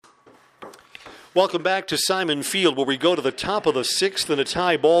Welcome back to Simon Field, where we go to the top of the sixth in a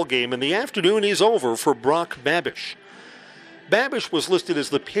tie ball game, and the afternoon is over for Brock Babish. Babish was listed as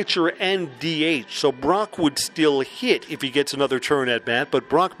the pitcher and DH, so Brock would still hit if he gets another turn at bat, but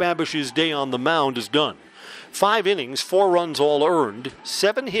Brock Babish's day on the mound is done. 5 innings, 4 runs all earned,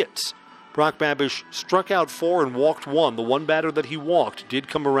 7 hits. Brock Babish struck out 4 and walked 1. The one batter that he walked did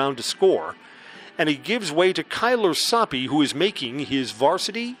come around to score. And he gives way to Kyler Soppe, who is making his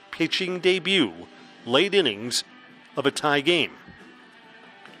varsity pitching debut, late innings of a tie game.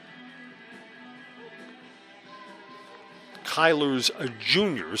 Kyler's a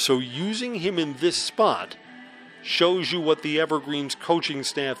junior, so using him in this spot shows you what the Evergreens coaching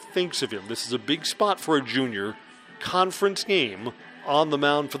staff thinks of him. This is a big spot for a junior, conference game on the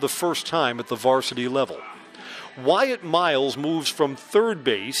mound for the first time at the varsity level. Wyatt Miles moves from third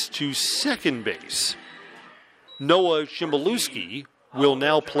base to second base. Noah Shimbalewski will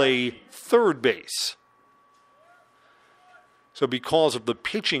now play third base. So because of the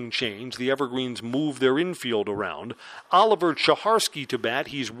pitching change, the Evergreens move their infield around. Oliver Chaharski to bat.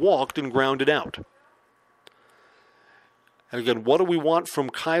 He's walked and grounded out. And again, what do we want from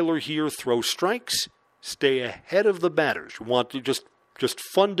Kyler here? Throw strikes, stay ahead of the batters. You want to just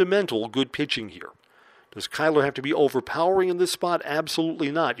fundamental good pitching here. Does Kyler have to be overpowering in this spot?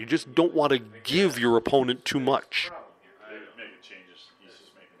 Absolutely not. You just don't want to give your opponent too much. Making changes. He's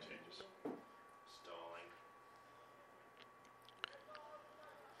just making changes. Stalling.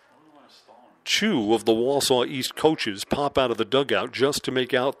 2 of the Wausau East coaches pop out of the dugout just to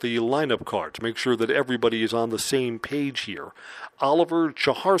make out the lineup card, to make sure that everybody is on the same page here. Oliver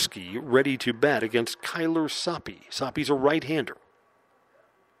Chaharski ready to bat against Kyler Soppe. Soppe's a right-hander.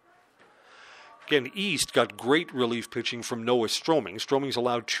 Again, East got great relief pitching from Noah Stroming. Stroming's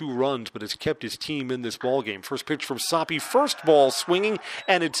allowed 2 runs, but has kept his team in this ballgame. First pitch from Soppe, first ball swinging,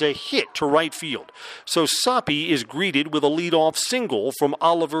 and it's a hit to right field. So Soppe is greeted with a leadoff single from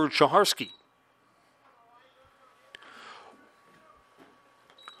Oliver Chaharski.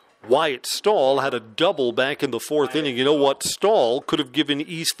 Wyatt Stahl had a double back in the 4th inning. You know what? Stahl could have given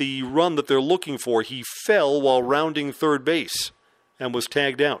East the run that they're looking for. He fell while rounding third base and was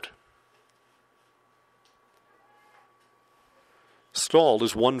tagged out. Stahl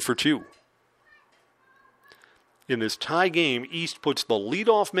is 1 for 2. In this tie game, East puts the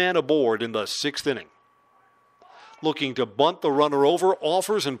leadoff man aboard in the 6th inning. Looking to bunt the runner over,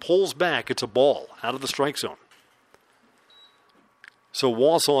 offers and pulls back. It's a ball out of the strike zone. So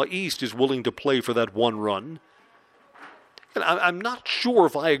Wausau East is willing to play for that 1 run. And I'm not sure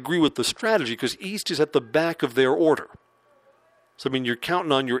if I agree with the strategy because East is at the back of their order. So, I mean, you're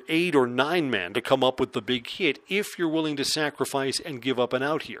counting on your 8 or 9 man to come up with the big hit if you're willing to sacrifice and give up an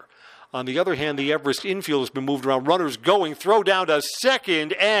out here. On the other hand, the Everest infield has been moved around. Runners going, throw down to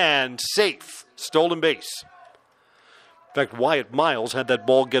second and safe. Stolen base. In fact, Wyatt Miles had that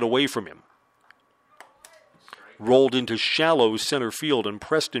ball get away from him. Rolled into shallow center field, and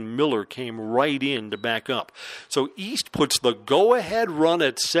Preston Miller came right in to back up. So East puts the go-ahead run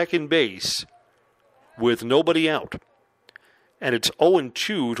at second base with nobody out. And it's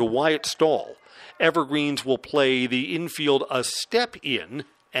 0-2 to Wyatt Stahl. Evergreens will play the infield a step in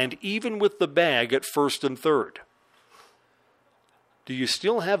and even with the bag at first and third. Do you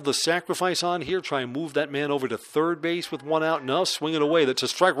still have the sacrifice on here? Try and move that man over to third base with 1 out. No, swing it away. That's a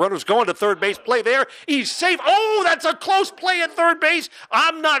strike. Runner's going to third base. Play there. He's safe. Oh, that's a close play at third base.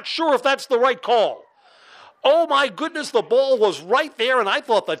 I'm not sure if that's the right call. Oh, my goodness, the ball was right there, and I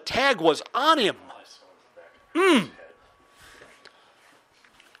thought the tag was on him.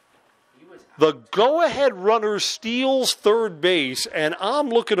 The go-ahead runner steals third base, and I'm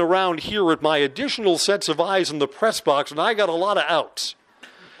looking around here at my additional sets of eyes in the press box, and I got a lot of outs.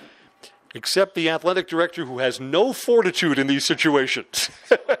 Except the athletic director who has no fortitude in these situations.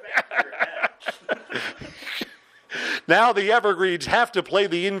 Now the Evergreens have to play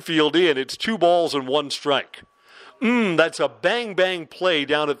the infield in. It's 2 balls and 1 strike. That's a bang-bang play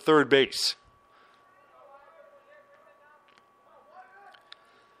down at third base.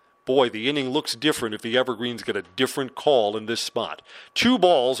 Boy, the inning looks different if the Evergreens get a different call in this spot. 2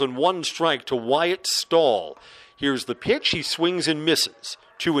 balls and 1 strike to Wyatt Stahl. Here's the pitch. He swings and misses.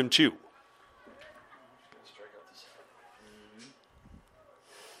 2-2.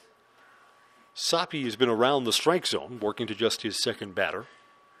 Soppe has been around the strike zone, working to just his second batter.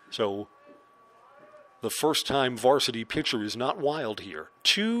 So the first-time varsity pitcher is not wild here.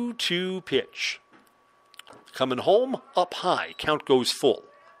 2-2 pitch. Coming home, up high. Count goes full.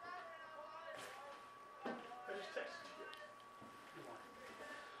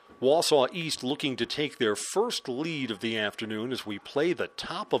 Wausau East looking to take their first lead of the afternoon as we play the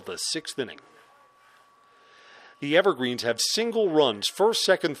top of the 6th inning. The Evergreens have single runs, first,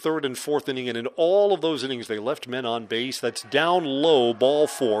 second, third, and fourth inning, and in all of those innings they left men on base. That's down low, ball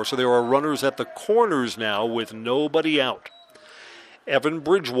 4, so there are runners at the corners now with nobody out. Evan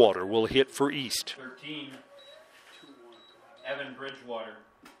Bridgewater will hit for East. 13. Evan Bridgewater.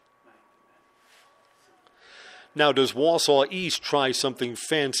 Now, does Wausau East try something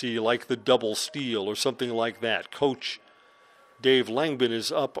fancy like the double steal or something like that? Coach Dave Langbin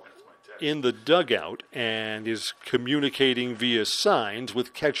is up in the dugout and is communicating via signs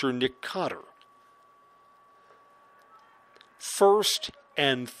with catcher Nick Cotter. First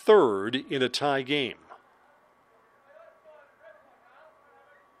and third in a tie game.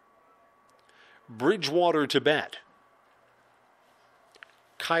 Bridgewater to bat.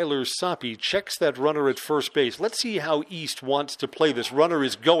 Kyler Soppe checks that runner at first base. Let's see how East wants to play this. Runner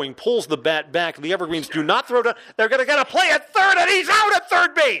is going, pulls the bat back. The Evergreens do not throw down. They're going to get a play at third, and he's out at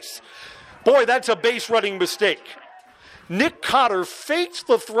third base. Boy, that's a base running mistake. Nick Cotter faked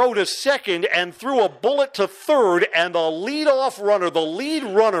the throw to second and threw a bullet to third, and the leadoff runner, the lead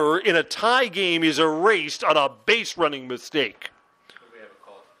runner in a tie game, is erased on a base running mistake.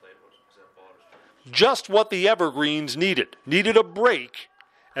 Just what the Evergreens needed. Needed a break,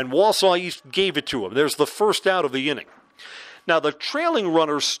 and Wausau East gave it to him. There's the first out of the inning. Now, the trailing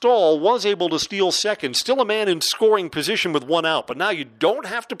runner, Stahl, was able to steal second. Still a man in scoring position with one out, but now you don't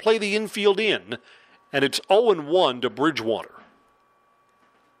have to play the infield in, and it's 0-1 to Bridgewater.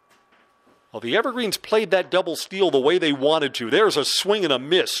 Well, the Evergreens played that double steal the way they wanted to. There's a swing and a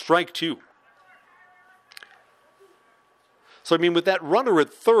miss, strike 2. So, I mean, with that runner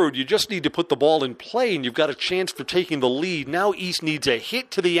at third, you just need to put the ball in play, and you've got a chance for taking the lead. Now East needs a hit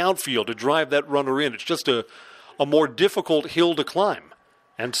to the outfield to drive that runner in. It's just a more difficult hill to climb.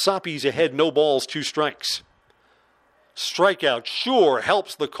 And Soppe's ahead, no balls, 2 strikes. Strikeout sure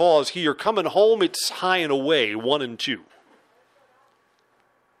helps the cause here. Coming home, it's high and away, 1-2.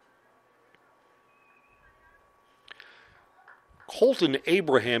 Colton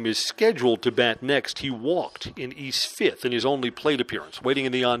Abraham is scheduled to bat next. He walked in East's 5th in his only plate appearance, waiting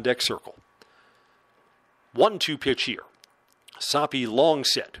in the on-deck circle. 1-2 pitch here. Soppe long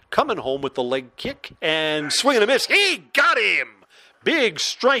set, coming home with the leg kick, and swing and a miss. He got him! Big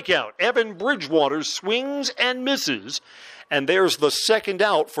strikeout. Evan Bridgewater swings and misses, and there's the second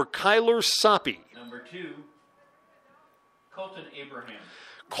out for Kyler Soppe. Number 2, Colton Abraham.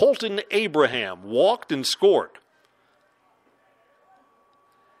 Colton Abraham walked and scored.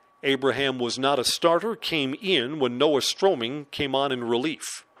 Abraham was not a starter, came in when Noah Stroming came on in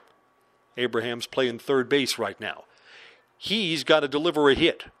relief. Abraham's playing third base right now. He's got to deliver a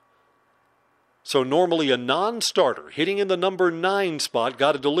hit. So normally a non-starter hitting in the number 9 spot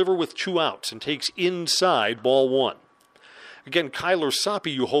got to deliver with 2 outs and takes inside ball 1. Again, Kyler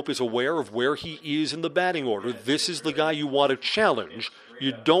Soppe, you hope, is aware of where he is in the batting order. This is the guy you want to challenge.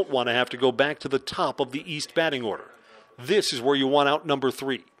 You don't want to have to go back to the top of the East batting order. This is where you want out number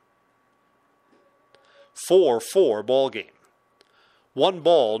 3. 4-4 ball game. 1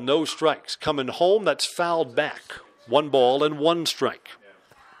 ball, no strikes. Coming home, that's fouled back. 1 ball and 1 strike.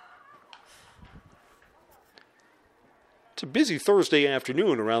 It's a busy Thursday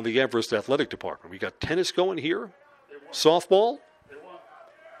afternoon around the Everest Athletic Department. We got tennis going here, softball,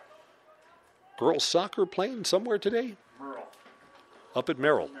 girls soccer playing somewhere today. Merle. Up at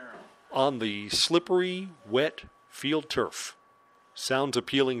Merrill on the slippery, wet field turf. Sounds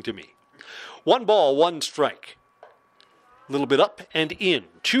appealing to me. 1 ball, 1 strike. A little bit up and in.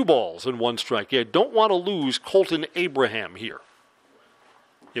 2 balls and 1 strike. Yeah, don't want to lose Colton Abraham here.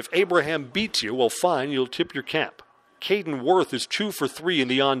 If Abraham beats you, well, fine, you'll tip your cap. Caden Worth is 2 for 3 in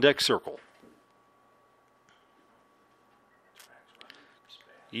the on-deck circle.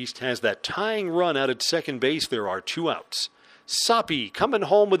 East has that tying run out at second base. There are 2 outs. Soppe coming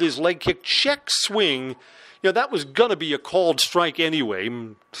home with his leg kick. Check swing. That was going to be a called strike anyway.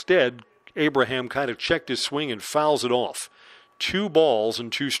 Instead, Abraham kind of checked his swing and fouls it off. 2 balls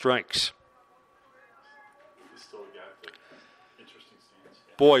and 2 strikes. Still got the interesting stance.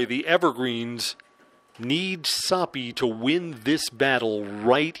 Boy, the Evergreens need Soppe to win this battle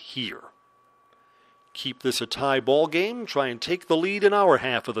right here. Keep this a tie ball game. Try and take the lead in our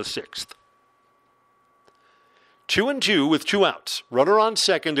half of the 6th. 2-2 with 2 outs. Runner on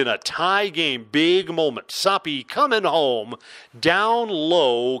second in a tie game. Big moment. Soppe coming home. Down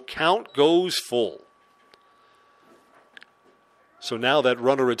low. Count goes full. So now that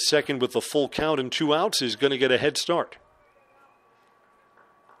runner at second with the full count and 2 outs is going to get a head start.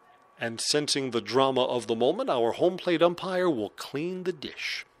 And sensing the drama of the moment, our home plate umpire will clean the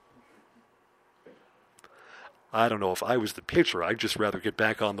dish. I don't know if I was the pitcher. I'd just rather get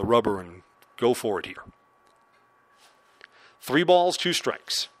back on the rubber and go for it here. 3 balls, 2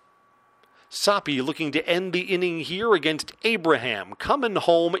 strikes. Soppe looking to end the inning here against Abraham. Coming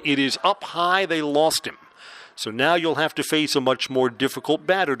home, it is up high. They lost him. So now you'll have to face a much more difficult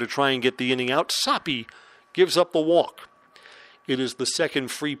batter to try and get the inning out. Soppe gives up the walk. It is the second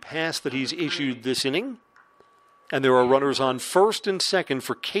free pass that he's issued this inning. And there are runners on first and second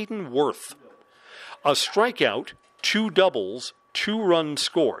for Caden Worth. A strikeout, 2 doubles, 2 runs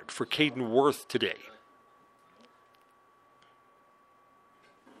scored for Caden Worth today.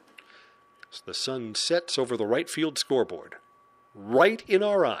 So the sun sets over the right field scoreboard, right in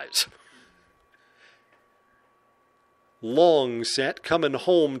our eyes. Long set, coming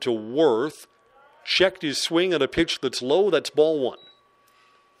home to Worth. Checked his swing on a pitch that's low. That's ball 1.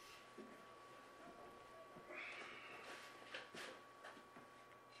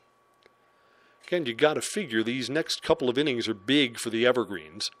 Again, you got to figure these next couple of innings are big for the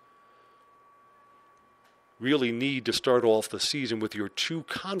Evergreens. Really need to start off the season with your 2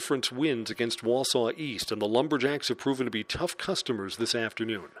 conference wins against Wausau East, and the Lumberjacks have proven to be tough customers this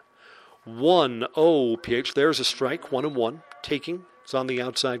afternoon. 1-0 pitch. There's a strike. 1-1. Taking. It's on the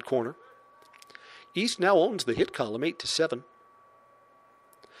outside corner. East now owns the hit column, 8-7.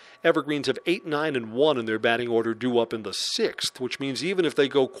 Evergreens have 8, 9, and 1 in their batting order, due up in the 6th, which means even if they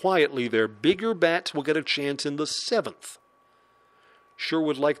go quietly, their bigger bats will get a chance in the 7th. Sure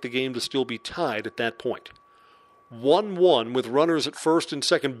would like the game to still be tied at that point. 1-1 with runners at first and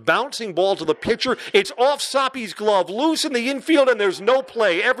second. Bouncing ball to the pitcher. It's off Soppe's glove. Loose in the infield, and there's no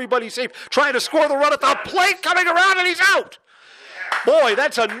play. Everybody's safe. Trying to score the run at the plate. Coming around, and he's out. Boy,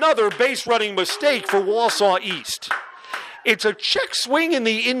 that's another base running mistake for Wausau East. It's a check swing in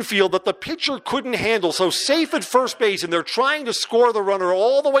the infield that the pitcher couldn't handle. So safe at first base, and they're trying to score the runner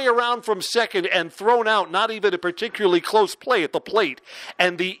all the way around from second and thrown out. Not even a particularly close play at the plate.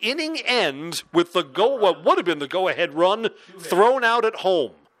 And the inning ends with what would have been the go-ahead run thrown out at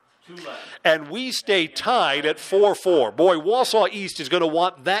home. And we stay tied at 4-4. Boy, Wausau East is going to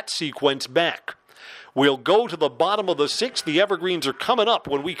want that sequence back. We'll go to the bottom of the 6th. The Evergreens are coming up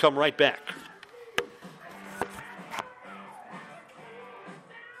when we come right back.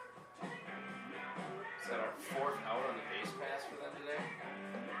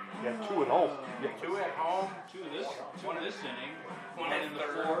 Yeah, 2 at home. Yeah. 2 at home, 2 this inning, 1 in the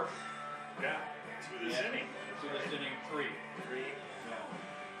 4th. Yeah, 2 this inning. 2 this inning, 3.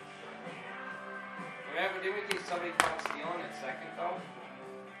 Yeah, but didn't we get somebody caught stealing at second, though?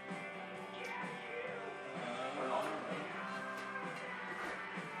 No.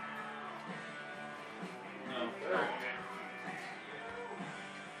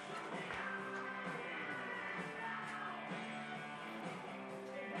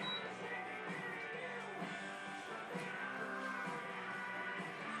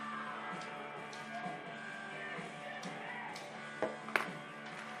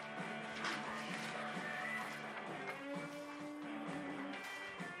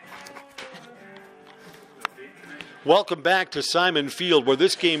 Welcome back to Simon Field, where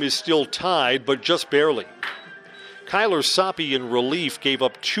this game is still tied, but just barely. Kyler Soppe in relief gave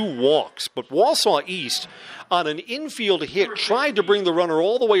up 2 walks, but Wausau East, on an infield hit, tried to bring the runner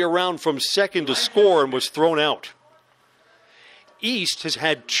all the way around from second to score and was thrown out. East has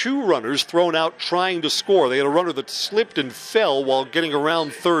had 2 runners thrown out trying to score. They had a runner that slipped and fell while getting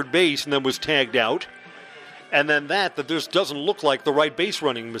around third base and then was tagged out. And then that just doesn't look like the right base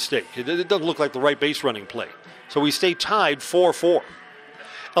running mistake. It doesn't look like the right base running play. So we stay tied 4-4.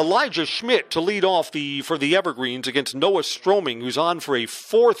 Elijah Schmidt to lead off for the Evergreens against Noah Stroming, who's on for a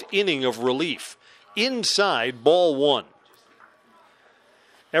 4th inning of relief. Inside, ball 1.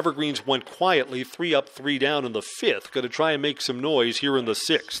 Evergreens went quietly, 3 up, 3 down in the 5th. Going to try and make some noise here in the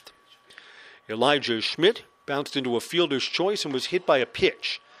 6th. Elijah Schmidt bounced into a fielder's choice and was hit by a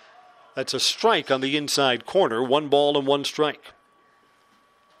pitch. That's a strike on the inside corner. 1 ball and 1 strike.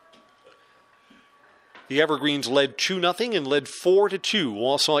 The Evergreens led 2-0 and led 4-2.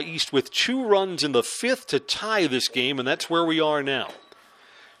 Wausau East with 2 runs in the 5th to tie this game, and that's where we are now.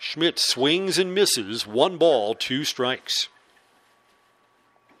 Schmidt swings and misses. 1 ball, 2 strikes.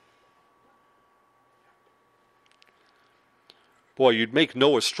 Boy, you'd make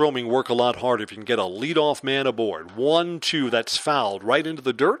Noah Stroming work a lot harder if you can get a leadoff man aboard. 1-2, that's fouled right into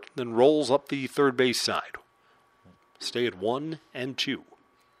the dirt, then rolls up the third base side. Stay at 1 and 2.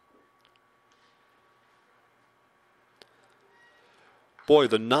 Boy,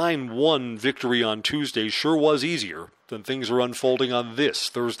 the 9-1 victory on Tuesday sure was easier than things are unfolding on this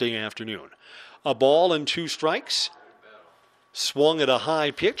Thursday afternoon. A ball and 2 strikes. Swung at a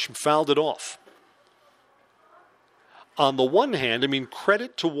high pitch, fouled it off. On the one hand,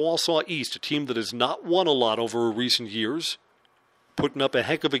 credit to Wausau East, a team that has not won a lot over recent years. putting up a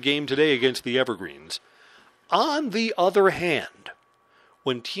heck of a game today against the Evergreens. On the other hand,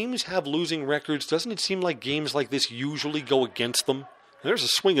 when teams have losing records, doesn't it seem like games like this usually go against them? There's a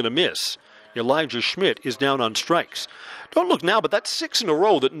swing and a miss. Elijah Schmidt is down on strikes. Don't look now, but that's 6 in a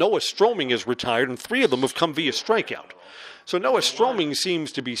row that Noah Stroming has retired, and 3 of them have come via strikeout. So Noah Stroming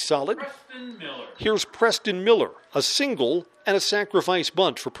seems to be solid. Preston Miller. Here's Preston Miller, a single and a sacrifice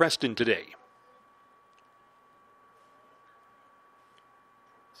bunt for Preston today.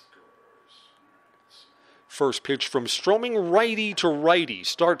 First pitch from Stroming, righty to righty.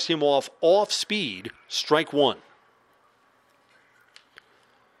 Starts him off speed, strike 1.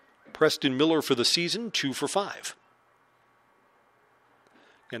 Preston Miller for the season, 2 for 5.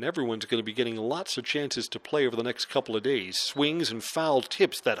 And everyone's going to be getting lots of chances to play over the next couple of days. Swings and foul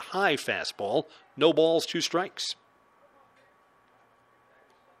tips that high fastball. No balls, 2 strikes.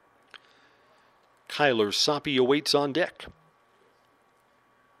 Kyler Soppe awaits on deck.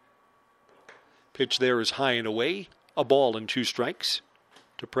 Pitch there is high and away. A ball and 2 strikes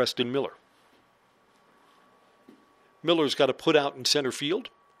to Preston Miller. Miller's got to put out in center field.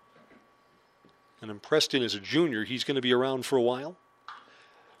 And Preston is a junior. He's going to be around for a while.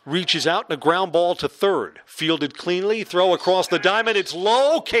 Reaches out and a ground ball to third. Fielded cleanly. Throw across the diamond. It's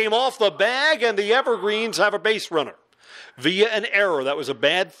low. Came off the bag. And the Evergreens have a base runner. Via an error. That was a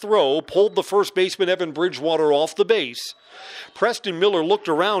bad throw. Pulled the first baseman, Evan Bridgewater, off the base. Preston Miller looked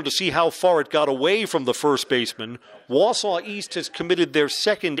around to see how far it got away from the first baseman. Wausau East has committed their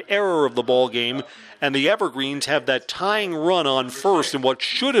second error of the ball game, and the Evergreens have that tying run on first in what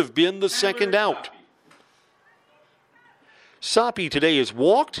should have been the second out. Soppe today has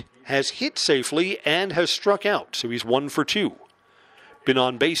walked, has hit safely, and has struck out, so he's 1 for 2. Been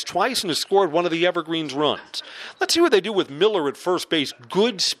on base twice and has scored one of the Evergreens' runs. Let's see what they do with Miller at first base.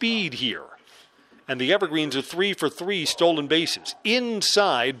 Good speed here. And the Evergreens are 3 for 3 stolen bases.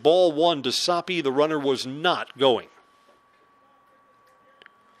 Inside, ball 1 to Soppe. The runner was not going.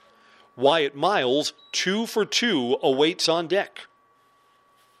 Wyatt Miles, 2 for 2, awaits on deck.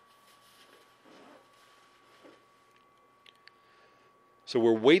 So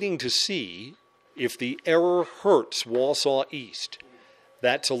we're waiting to see if the error hurts Wausau East.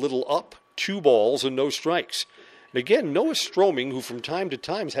 That's a little up, 2 balls and no strikes. And again, Noah Stroming, who from time to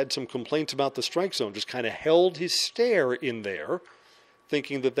time has had some complaints about the strike zone, just kind of held his stare in there,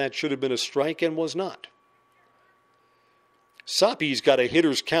 thinking that that should have been a strike and was not. Soppe's got a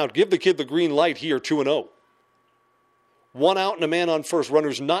hitter's count. Give the kid the green light here, 2-0. 1 out and a man on first.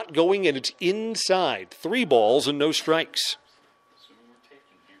 Runner's not going, and it's inside. 3 balls and no strikes.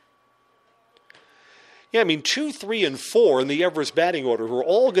 Yeah, I mean, 2, 3, and 4 in the Everest batting order who are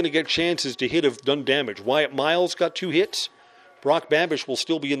all going to get chances to hit have done damage. Wyatt Miles got 2 hits. Brock Babish will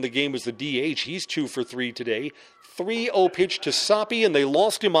still be in the game as the DH. He's 2 for 3 today. 3-0 pitch to Soppe, and they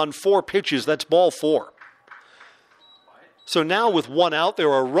lost him on 4 pitches. That's ball 4. So now with 1 out,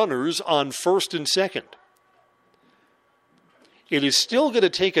 there are runners on first and second. It is still going to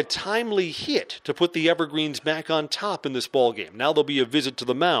take a timely hit to put the Evergreens back on top in this ballgame. Now there'll be a visit to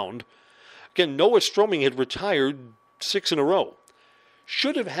the mound. Again, Noah Stroming had retired 6 in a row.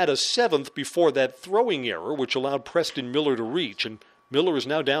 Should have had a 7th before that throwing error, which allowed Preston Miller to reach. And Miller is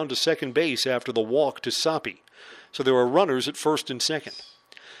now down to second base after the walk to Soppe. So there are runners at first and second.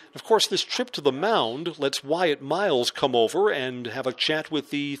 Of course, this trip to the mound lets Wyatt Miles come over and have a chat with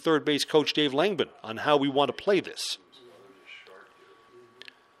the third base coach, Dave Langman, on how we want to play this.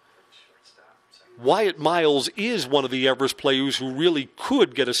 Wyatt Miles is one of the Everest players who really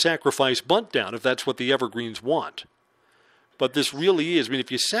could get a sacrifice bunt down if that's what the Evergreens want. But this really is, I mean,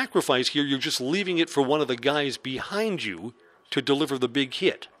 if you sacrifice here, you're just leaving it for one of the guys behind you to deliver the big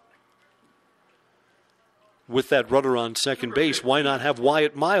hit. With that runner on second base, why not have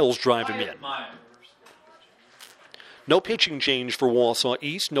Wyatt Miles drive him in? No pitching change for Wausau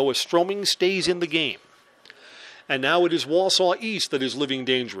East. Noah Stroming stays in the game. And now it is Wausau East that is living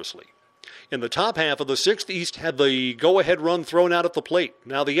dangerously. In the top half of the 6th, East had the go-ahead run thrown out at the plate.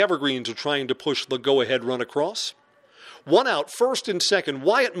 Now the Evergreens are trying to push the go-ahead run across. 1 out, first and second.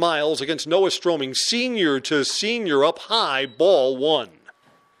 Wyatt Miles against Noah Stroming. Senior to senior up high, ball 1.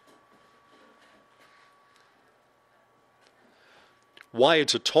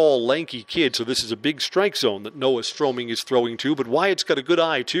 Wyatt's a tall, lanky kid, so this is a big strike zone that Noah Stroming is throwing to, but Wyatt's got a good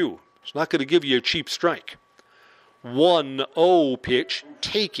eye, too. It's not going to give you a cheap strike. 1-0 pitch,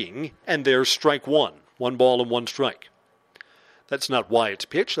 taking, and there's strike 1. 1 ball and 1 strike. That's not Wyatt's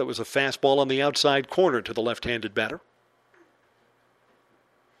pitch. That was a fastball on the outside corner to the left-handed batter.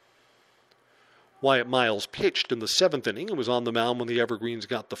 Wyatt Miles pitched in the 7th inning and was on the mound when the Evergreens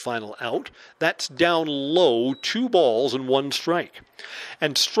got the final out. That's down low, 2 balls and 1 strike.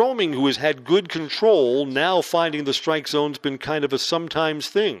 And Stroming, who has had good control, now finding the strike zone's been kind of a sometimes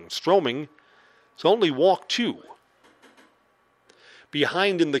thing. Stroming has only walked 2.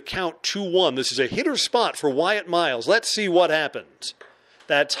 Behind in the count 2-1. This is a hitter spot for Wyatt Miles. Let's see what happens.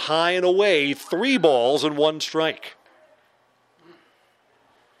 That's high and away, 3 balls and 1 strike.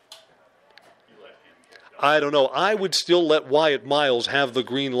 I don't know. I would still let Wyatt Miles have the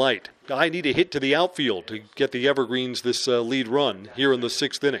green light. I need a hit to the outfield to get the Evergreens this lead run here in the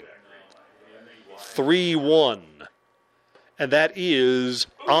 6th inning. 3-1. And that is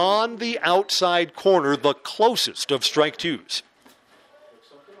on the outside corner, the closest of strike 2s.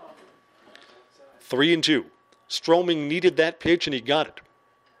 3-2. Stroming needed that pitch and he got it.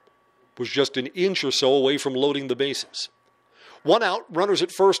 Was just an inch or so away from loading the bases. 1 out, runners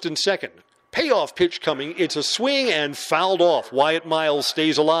at first and second. Payoff pitch coming. It's a swing and fouled off. Wyatt Miles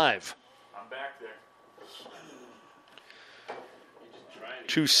stays alive. I'm back there.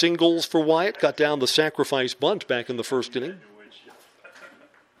 2 singles for Wyatt. Got down the sacrifice bunt back in the 1st inning.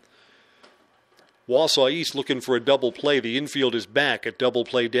 Wausau East looking for a double play. The infield is back at double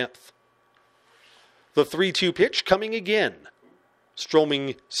play depth. The 3-2 pitch coming again.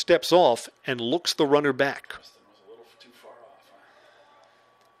 Stroming steps off and looks the runner back.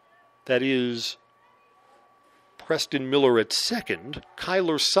 That is Preston Miller at second,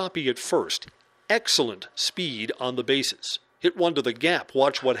 Kyler Soppe at first. Excellent speed on the bases. Hit one to the gap.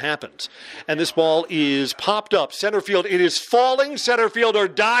 Watch what happens. And this ball is popped up. Center field. It is falling. Center fielder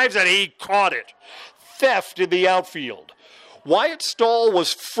dives, and he caught it. Theft in the outfield. Wyatt Stahl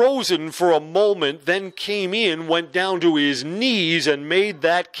was frozen for a moment, then came in, went down to his knees, and made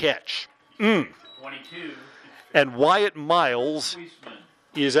that catch. 22. And Wyatt Miles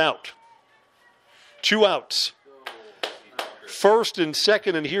is out. 2 outs. First and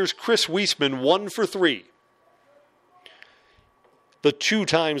second, and here's Chris Weisman, 1 for 3. The 2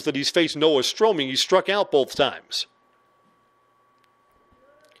 times that he's faced Noah Stroming, he struck out both times.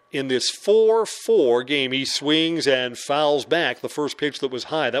 In this 4-4 game, he swings and fouls back the first pitch that was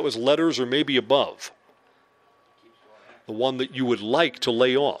high. That was letters or maybe above. The one that you would like to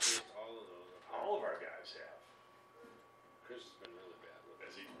lay off. All of our guys have. Chris has been really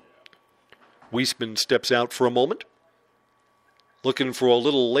bad with Weisman steps out for a moment. Looking for a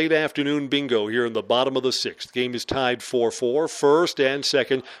little late afternoon bingo here in the bottom of the 6th. Game is tied 4-4. First and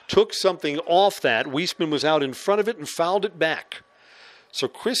second. Took something off that. Weisman was out in front of it and fouled it back. So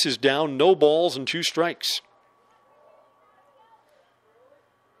Chris is down, no balls and 2 strikes.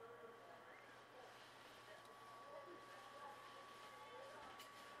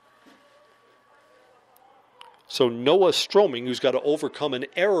 So Noah Stroming, who's got to overcome an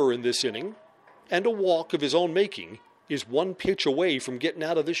error in this inning and a walk of his own making, is 1 pitch away from getting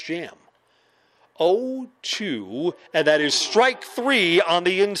out of this jam. 0-2, and that is strike 3 on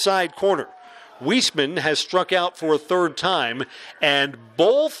the inside corner. Weisman has struck out for a 3rd time, and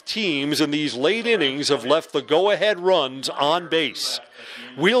both teams in these late innings have left the go-ahead runs on base.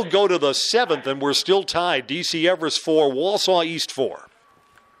 We'll go to the 7th, and we're still tied. DC Everest 4, Wausau East 4.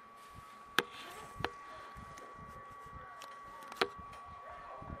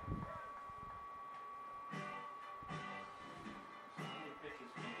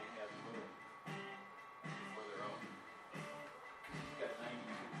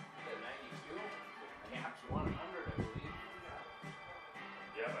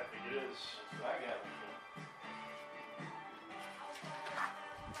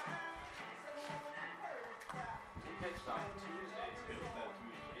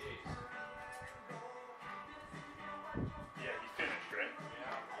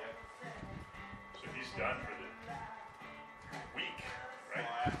 Done for the week, right?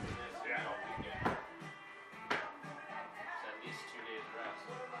 Well, after this, yeah, weekend. It's at least 2 days rest.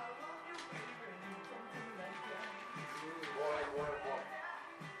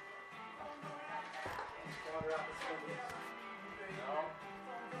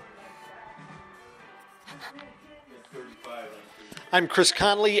 I'm Chris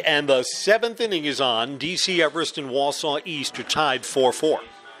Conley, and the 7th inning is on. DC Everest and Wausau East are tied 4-4.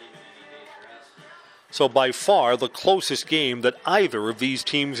 So by far the closest game that either of these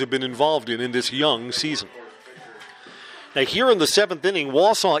teams have been involved in this young season. Now here in the 7th inning,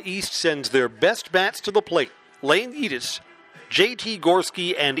 Wausau East sends their best bats to the plate. Lane Edis, J.T.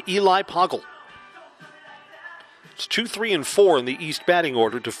 Gorski, and Eli Poggle. It's 2, 3, and 4 in the East batting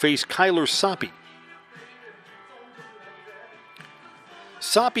order to face Kyler Soppe.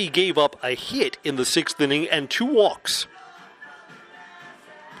 Soppe gave up a hit in the 6th inning and 2 walks.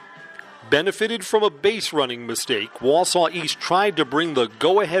 benefited from a base running mistake. Wausau East tried to bring the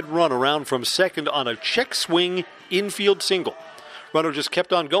go-ahead run around from second on a check swing infield single. Runner just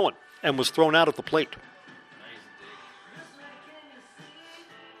kept on going and was thrown out at the plate.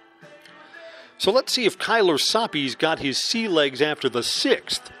 So let's see if Kyler Soppy's got his sea legs after the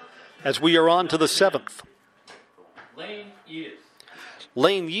 6th as we are on to the 7th. Lane Edis.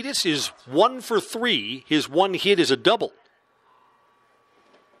 Lane Edis is 1 for 3. His one hit is a double.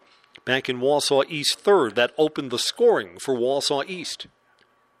 Back in Wausau East third, that opened the scoring for Wausau East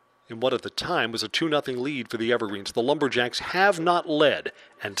in what at the time was a 2-0 lead for the Evergreens. The Lumberjacks have not led,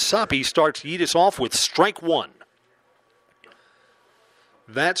 and Soppy starts Edis off with strike one.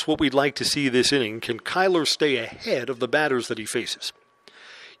 That's what we'd like to see this inning. Can Kyler stay ahead of the batters that he faces?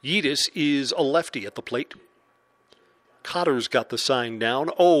 Edis is a lefty at the plate. Cotter's got the sign down.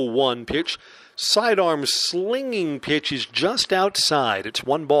 0-1 pitch. Sidearm slinging pitch is just outside. It's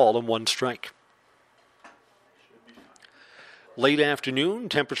 1 ball and 1 strike. Late afternoon.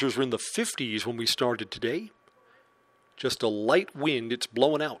 Temperatures were in the 50s when we started today. Just a light wind. It's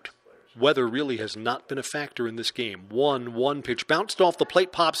blowing out. Weather really has not been a factor in this game. 1-1 pitch. Bounced off the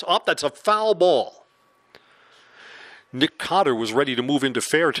plate. Pops up. That's a foul ball. Nick Cotter was ready to move into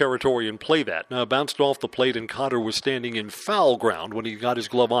fair territory and play that. Now, bounced off the plate, and Cotter was standing in foul ground when he got his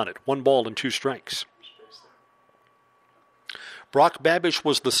glove on it. 1 ball and 2 strikes. Brock Babish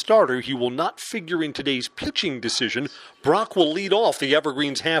was the starter. He will not figure in today's pitching decision. Brock will lead off the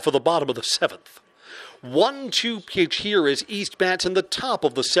Evergreens half of the bottom of the 7th. 1-2 pitch here as East bats in the top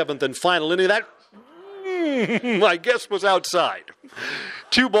of the 7th and final inning. That, I guess, was outside.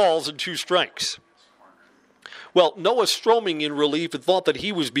 2 balls and 2 strikes. Well, Noah Stroming in relief had thought that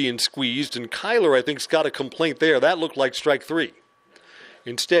he was being squeezed, and Kyler, I think, has got a complaint there. That looked like strike 3.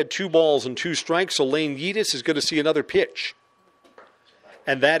 Instead, 2 balls and 2 strikes, so Lane Edis is going to see another pitch.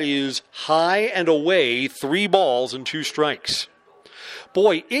 And that is high and away, 3 balls and 2 strikes.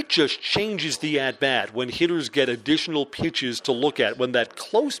 Boy, it just changes the at-bat when hitters get additional pitches to look at, when that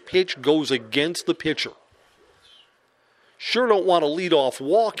close pitch goes against the pitcher. Sure don't want a leadoff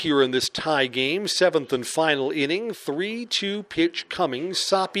walk here in this tie game. 7th and final inning. 3-2 pitch coming.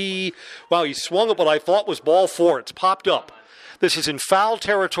 Soppy, wow, he swung it, what I thought was ball 4. It's popped up. This is in foul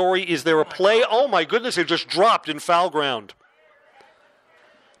territory. Is there a play? Oh, my goodness, it just dropped in foul ground.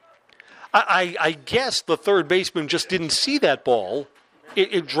 I guess the third baseman just didn't see that ball.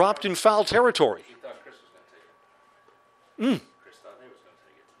 It dropped in foul territory. He thought Chris was going to take it. Chris thought he was going to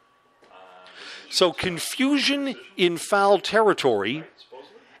take it. So confusion in foul territory,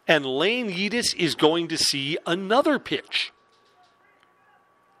 and Lane Edis is going to see another pitch.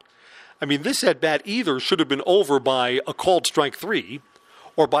 I mean, this at-bat either should have been over by a called strike 3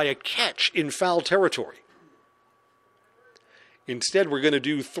 or by a catch in foul territory. Instead, we're going to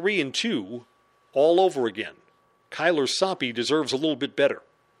do 3 and 2 all over again. Kyler Soppy deserves a little bit better.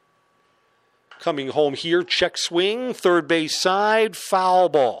 Coming home here, check swing, third base side, foul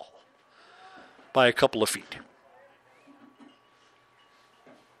ball by a couple of feet.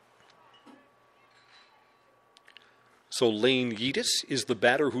 So Lane Edis is the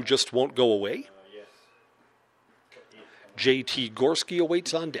batter who just won't go away. J.T. Gorski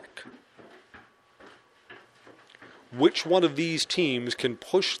awaits on deck. Which one of these teams can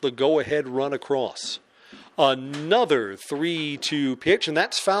push the go-ahead run across? Another 3-2 pitch, and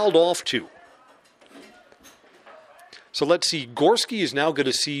that's fouled off too. So let's see. Gorski is now going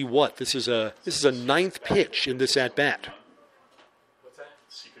to see what? This is a 9th pitch in this at-bat. What's that?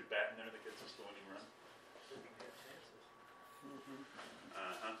 Secret bat in there that gets us the winning run?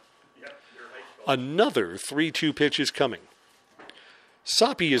 Yep, you're right. Another 3-2 pitch is coming.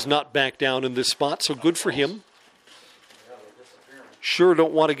 Soppy is not back down in this spot, so good for him. Sure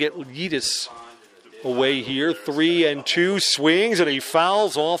don't want to get Edis away here. 3 and 2 swings, and he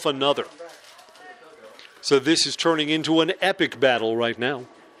fouls off another. So this is turning into an epic battle right now.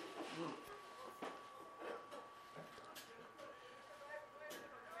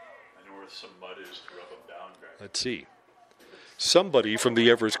 I know where some mud is to rub them down, Greg. Let's see. Somebody from the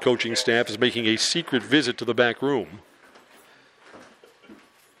Everest coaching staff is making a secret visit to the back room.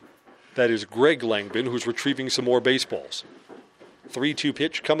 That is Greg Langbin, who's retrieving some more baseballs. 3-2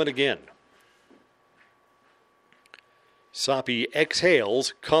 pitch coming again. Soppy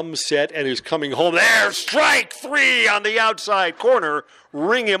exhales, comes set, and is coming home. There, strike 3 on the outside corner.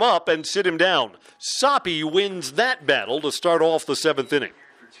 Ring him up and sit him down. Soppy wins that battle to start off the 7th inning.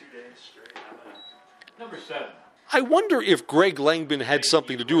 Number 7. I wonder if Greg Langbin had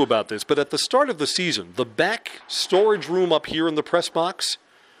something to do about this, but at the start of the season, the back storage room up here in the press box,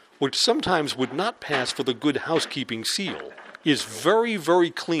 which sometimes would not pass for the good housekeeping seal, is very, very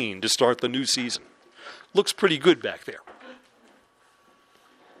clean to start the new season. Looks pretty good back there.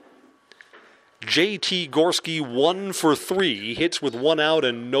 J.T. Gorski 1 for 3, hits with 1 out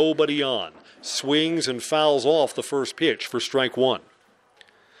and nobody on. Swings and fouls off the first pitch for strike 1.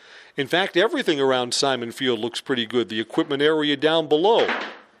 In fact, everything around Simon Field looks pretty good. The equipment area down below,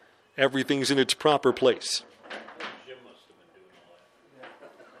 everything's in its proper place. Jim must have been doing all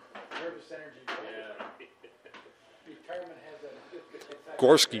that. Nervous energy. Retirement has that.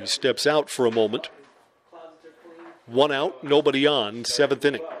 Gorski steps out for a moment. 1 out, nobody on, 7th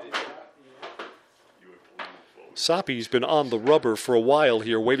inning. Soppy's been on the rubber for a while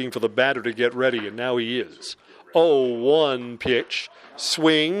here, waiting for the batter to get ready, and now he is. 0-1 pitch.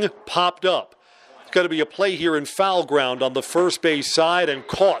 Swing, popped up. It's got to be a play here in foul ground on the first base side, and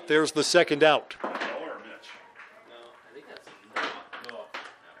caught. There's the second out.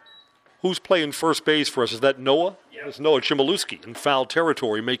 Who's playing first base for us? Is that Noah? It's Noah Chmielewski in foul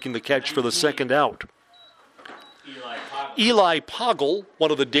territory, making the catch for the second out. Eli Poggle,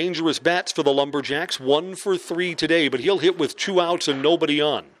 one of the dangerous bats for the Lumberjacks, 1 for 3 today, but he'll hit with 2 outs and nobody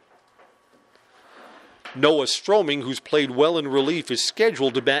on. Noah Stroming, who's played well in relief, is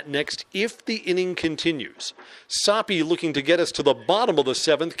scheduled to bat next if the inning continues. Soppy looking to get us to the bottom of the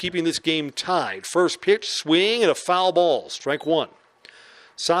 7th, keeping this game tied. First pitch, swing, and a foul ball. Strike 1.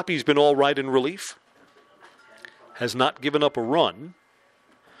 Soppy's been all right in relief. Has not given up a run.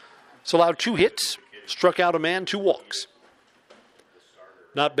 It's allowed 2 hits. Struck out a man, 2 walks.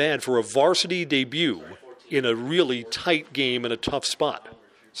 Not bad for a varsity debut in a really tight game in a tough spot.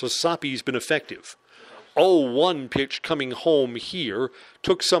 So Soppy's been effective. 0-1 pitch coming home here.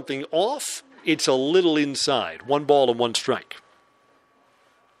 Took something off. It's a little inside. 1 ball and 1 strike.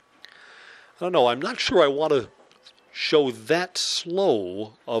 I don't know. I'm not sure I want to show that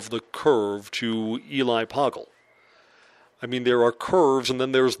slow of the curve to Eli Poggle. I mean, there are curves and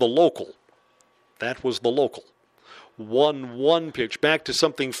then there's the local. That was the local. 1-1 pitch. Back to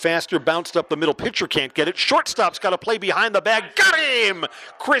something faster. Bounced up the middle. Pitcher can't get it. Shortstop's got to play behind the bag. Got him!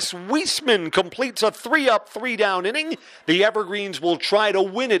 Chris Weisman completes a 3-up, 3-down inning. The Evergreens will try to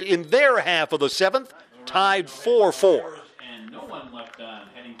win it in their half of the 7th. Tied 4-4. And no one left on,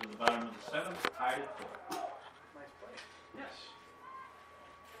 heading to the bottom of the 7th. Tied at 4. Yes.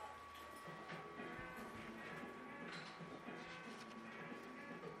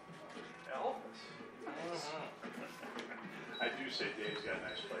 I do say Dave's got a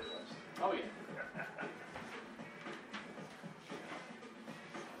nice playlist. Oh, yeah.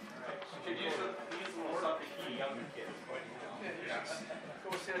 Could use the word up to younger kids.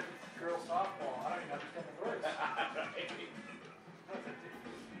 Go sit at girls softball. I don't even understand the words.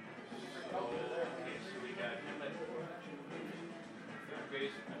 We got him at third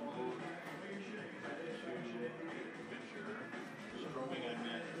base, move. Pitcher. Stroming on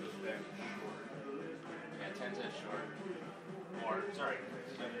net, goes back to short. Yeah, 10's at short. Or, sorry.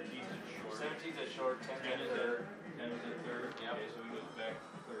 17's at short. 17's at short, 10's 10 at is third. 10 is at third. Yep. Okay, so he goes back to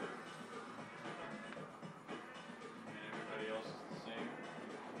third. And everybody else is the same.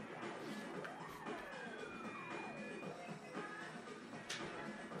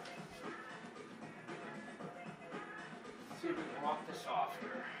 See if we can walk this off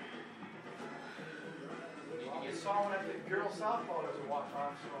here. You saw when I did girls softball, there's a walk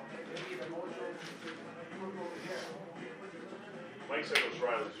off, so maybe the mojo move over here. Mike said it was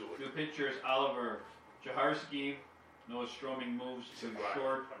Riley Zulik. The pitcher is Oliver Jaharski. Noah Stroming moves to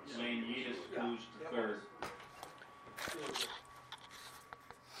short. Lane Yedis moves to third.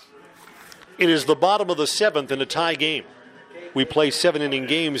 It is the bottom of the 7th in a tie game. We play 7-inning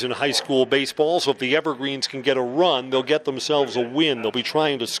games in high school baseball, so if the Evergreens can get a run, they'll get themselves a win. They'll be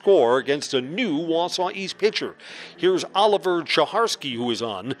trying to score against a new Wausau East pitcher. Here's Oliver Jaharski, who is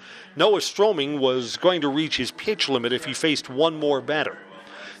on. Noah Stroming was going to reach his pitch limit if he faced one more batter.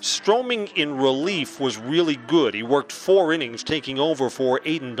 Stroming in relief was really good. He worked 4 innings, taking over for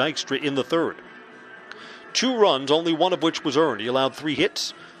Aiden Dykstra in the 3rd. 2 runs, only one of which was earned. He allowed 3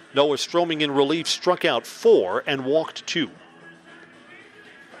 hits. Noah Stroming in relief struck out 4 and walked 2.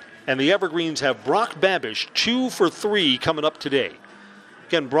 And the Evergreens have Brock Babish 2 for 3 coming up today.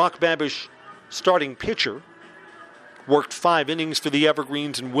 Again, Brock Babish, starting pitcher, worked 5 innings for the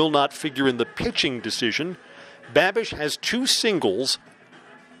Evergreens and will not figure in the pitching decision. Babish has 2 singles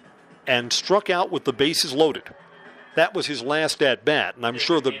and struck out with the bases loaded. That was his last at-bat, and I'm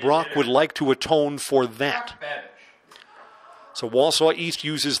sure that Brock would like to atone for that. So Wausau East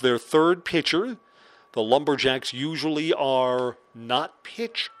uses their 3rd pitcher. The Lumberjacks usually are not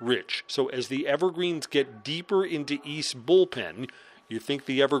pitch-rich. So as the Evergreens get deeper into East's bullpen, you think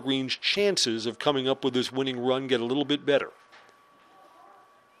the Evergreens' chances of coming up with this winning run get a little bit better.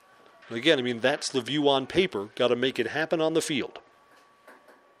 Again, I mean, that's the view on paper. Got to make it happen on the field.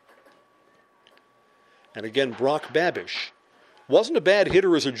 And again, Brock Babish wasn't a bad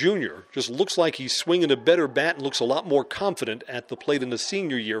hitter as a junior. Just looks like he's swinging a better bat and looks a lot more confident at the plate in the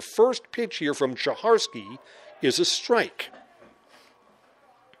senior year. First pitch here from Chaharski is a strike.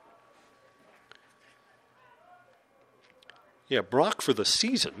 Yeah, Brock for the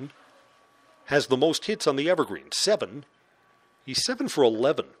season has the most hits on the Evergreen, 7. He's 7 for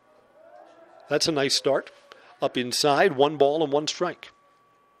 11. That's a nice start. Up inside, 1 ball and 1 strike.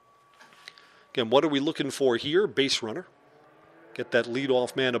 Again, what are we looking for here? Base runner. Get that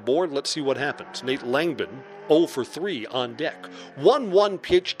leadoff man aboard. Let's see what happens. Nate Langbin, 0 for 3 on deck. 1-1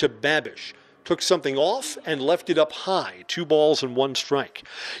 pitch to Babish. Took something off and left it up high. 2 balls and 1 strike.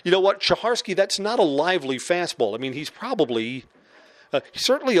 You know what, Chaharski, that's not a lively fastball. I mean, he's probably,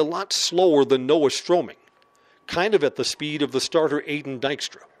 certainly a lot slower than Noah Stroming. Kind of at the speed of the starter Aiden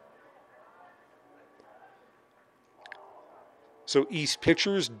Dykstra. So East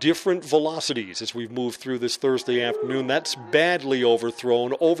pitchers, different velocities as we've moved through this Thursday afternoon. That's badly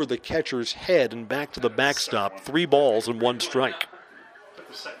overthrown over the catcher's head and back to the backstop. 3 balls and 1 strike.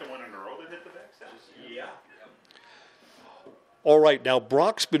 The second one in a row that hit the backstop? Yeah. All right, now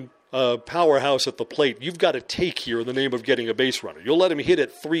Brock's been a powerhouse at the plate. You've got a take here in the name of getting a base runner. You'll let him hit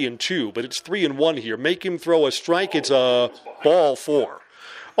at 3-2, but it's 3-1 here. Make him throw a strike. It's a ball 4.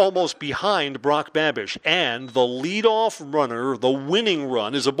 Almost behind Brock Babish. And the leadoff runner, the winning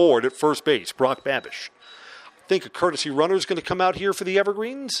run, is aboard at first base, Brock Babish. I think a courtesy runner is going to come out here for the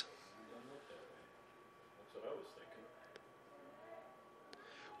Evergreens.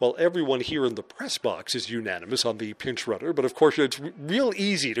 Well, everyone here in the press box is unanimous on the pinch runner, but of course it's real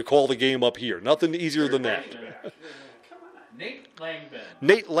easy to call the game up here. Nothing easier than that. Nate Langbin.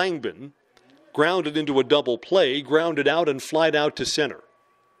 Nate Langbin grounded into a double play, grounded out and flied out to center.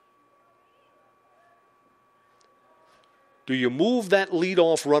 Do you move that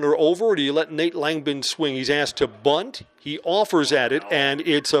leadoff runner over, or do you let Nate Langbin swing? He's asked to bunt. He offers at it, and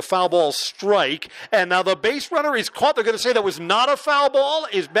it's a foul ball strike. And now the base runner is caught. They're going to say that was not a foul ball.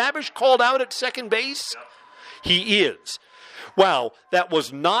 Is Babish called out at second base? He is. Wow, that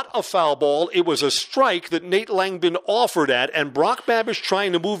was not a foul ball. It was a strike that Nate Langbin offered at, and Brock Babish,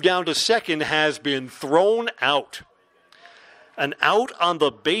 trying to move down to second, has been thrown out. An out on the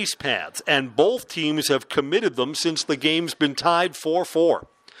base paths, and both teams have committed them since the game's been tied 4-4.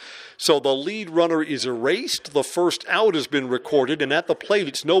 So the lead runner is erased. The first out has been recorded, and at the plate,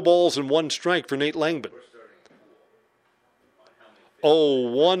 it's no balls and 1 strike for Nate Langbin.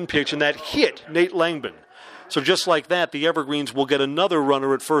 0-1 pitch, and that hit Nate Langbin. So just like that, the Evergreens will get another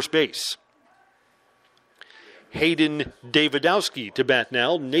runner at first base. Hayden Davidowski to bat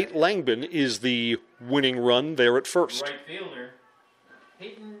now. Nate Langbin is the winning run there at first. Right fielder,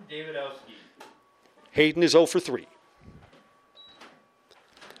 Hayden Davidowski. Hayden is 0 for 3.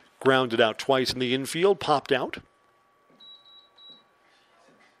 Grounded out twice in the infield, popped out.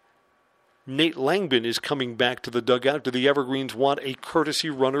 Nate Langbin is coming back to the dugout. Do the Evergreens want a courtesy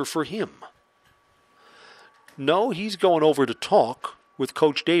runner for him? No, he's going over to talk with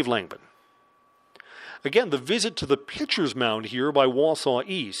Coach Dave Langbin. Again, the visit to the pitcher's mound here by Wausau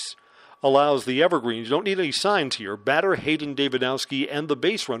East allows the Evergreens, you don't need any signs here, batter Hayden Davidowski and the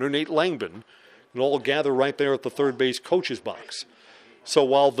base runner Nate Langbin can all gather right there at the third base coach's box. So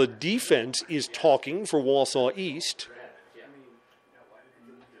while the defense is talking for Wausau East,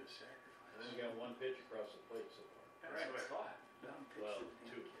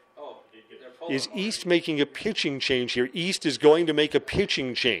 is East making a pitching change here? East is going to make a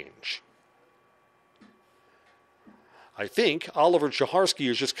pitching change. I think Oliver Chaharski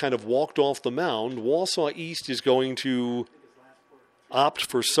has just kind of walked off the mound. Wausau East is going to opt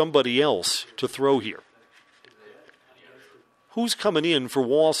for somebody else to throw here. Who's coming in for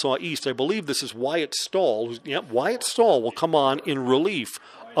Wausau East? I believe this is Wyatt Stahl. Wyatt Stahl will come on in relief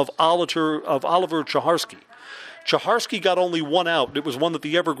of Oliver Chaharski. Chaharski got only 1 out. It was one that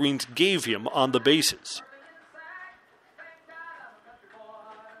the Evergreens gave him on the bases.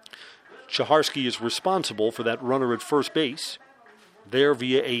 Chaharski is responsible for that runner at first base, there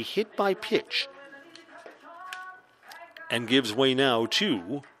via a hit by pitch, and gives way now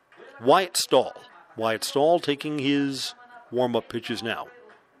to Wyatt Stahl. Wyatt Stahl taking his warm-up pitches now.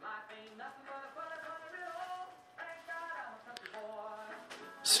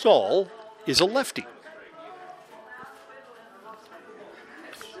 Stahl is a lefty.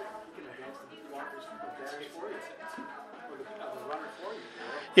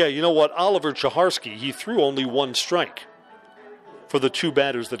 Yeah, you know what? Oliver Chaharski, he threw only 1 strike for the 2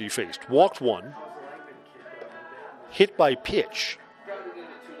 batters that he faced. Walked 1, hit by pitch,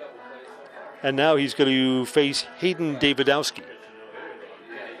 And now he's going to face Hayden Davidowski.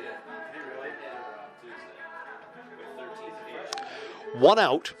 One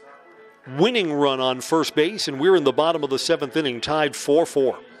out, winning run on first base, and we're in the bottom of the 7th inning, tied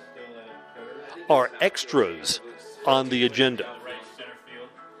 4-4. Our extras on the agenda.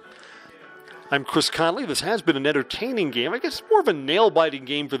 I'm Chris Conley. This has been an entertaining game. I guess it's more of a nail-biting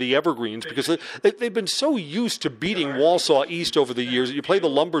game for the Evergreens because they've been so used to beating Wausau East over the years. You play the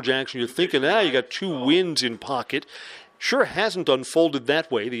Lumberjacks and you're thinking, you got 2 wins in pocket. Sure hasn't unfolded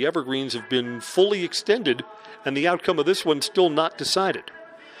that way. The Evergreens have been fully extended, and the outcome of this one's still not decided.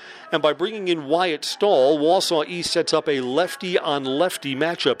 And by bringing in Wyatt Stahl, Wausau East sets up a lefty-on-lefty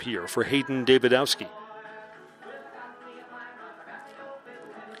matchup here for Hayden Davidowski.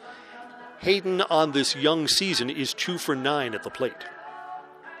 Hayden on this young season is 2 for 9 at the plate.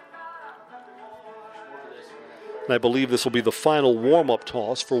 And I believe this will be the final warm-up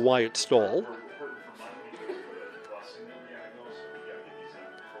toss for Wyatt Stahl.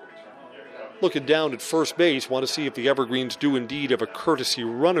 Looking down at first base, want to see if the Evergreens do indeed have a courtesy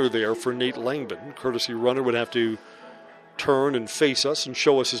runner there for Nate Langbin. Courtesy runner would have to turn and face us and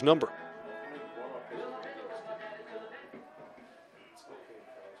show us his number.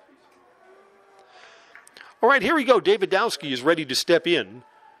 All right, here we go. Davidowski is ready to step in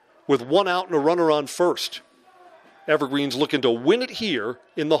with 1 out and a runner on first. Evergreens looking to win it here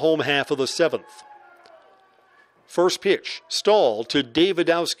in the home half of the 7th. First pitch, Stahl to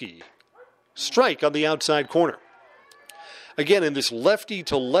Davidowski. Strike on the outside corner. Again, in this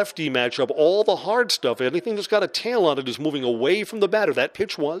lefty-to-lefty matchup, all the hard stuff, anything that's got a tail on it is moving away from the batter. That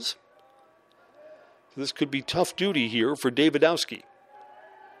pitch was. So this could be tough duty here for Davidowski.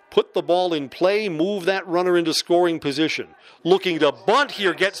 Put the ball in play, move that runner into scoring position. Looking to bunt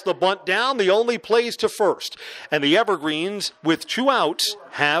here, gets the bunt down, the only plays to first. And the Evergreens, with 2 outs,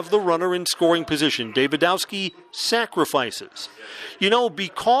 have the runner in scoring position. Davidowski sacrifices.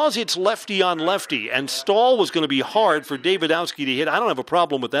 Because it's lefty on lefty, and Stahl was going to be hard for Davidowski to hit, I don't have a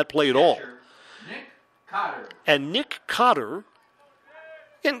problem with that play at all. Nick Cotter. And Nick Cotter,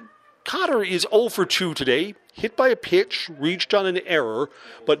 and Cotter is 0 for 2 today. Hit by a pitch, reached on an error,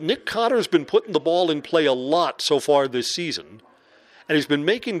 but Nick Cotter's been putting the ball in play a lot so far this season, and he's been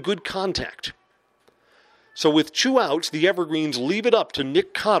making good contact. So with 2 outs, the Evergreens leave it up to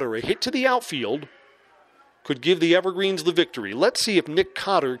Nick Cotter. A hit to the outfield could give the Evergreens the victory. Let's see if Nick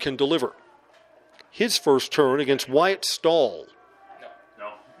Cotter can deliver. His first turn against Wyatt Stahl. No.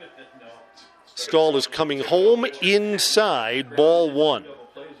 Stahl is coming home inside, ball 1.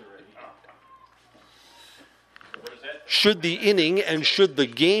 Should the inning and should the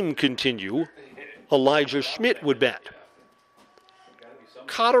game continue, Elijah Schmidt would bat.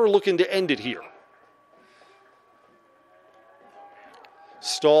 Cotter looking to end it here.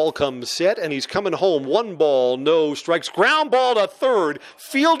 Stahl comes set, and he's coming home. 1 ball, no strikes. Ground ball to third,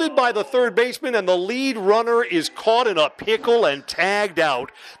 fielded by the third baseman, and the lead runner is caught in a pickle and tagged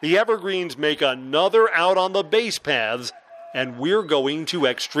out. The Evergreens make another out on the base paths, and we're going to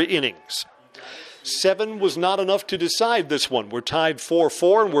extra innings. 7 was not enough to decide this one. We're tied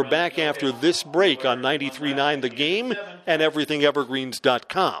 4-4, and we're back after this break on 93.9 The Game and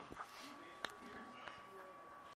EverythingEvergreens.com.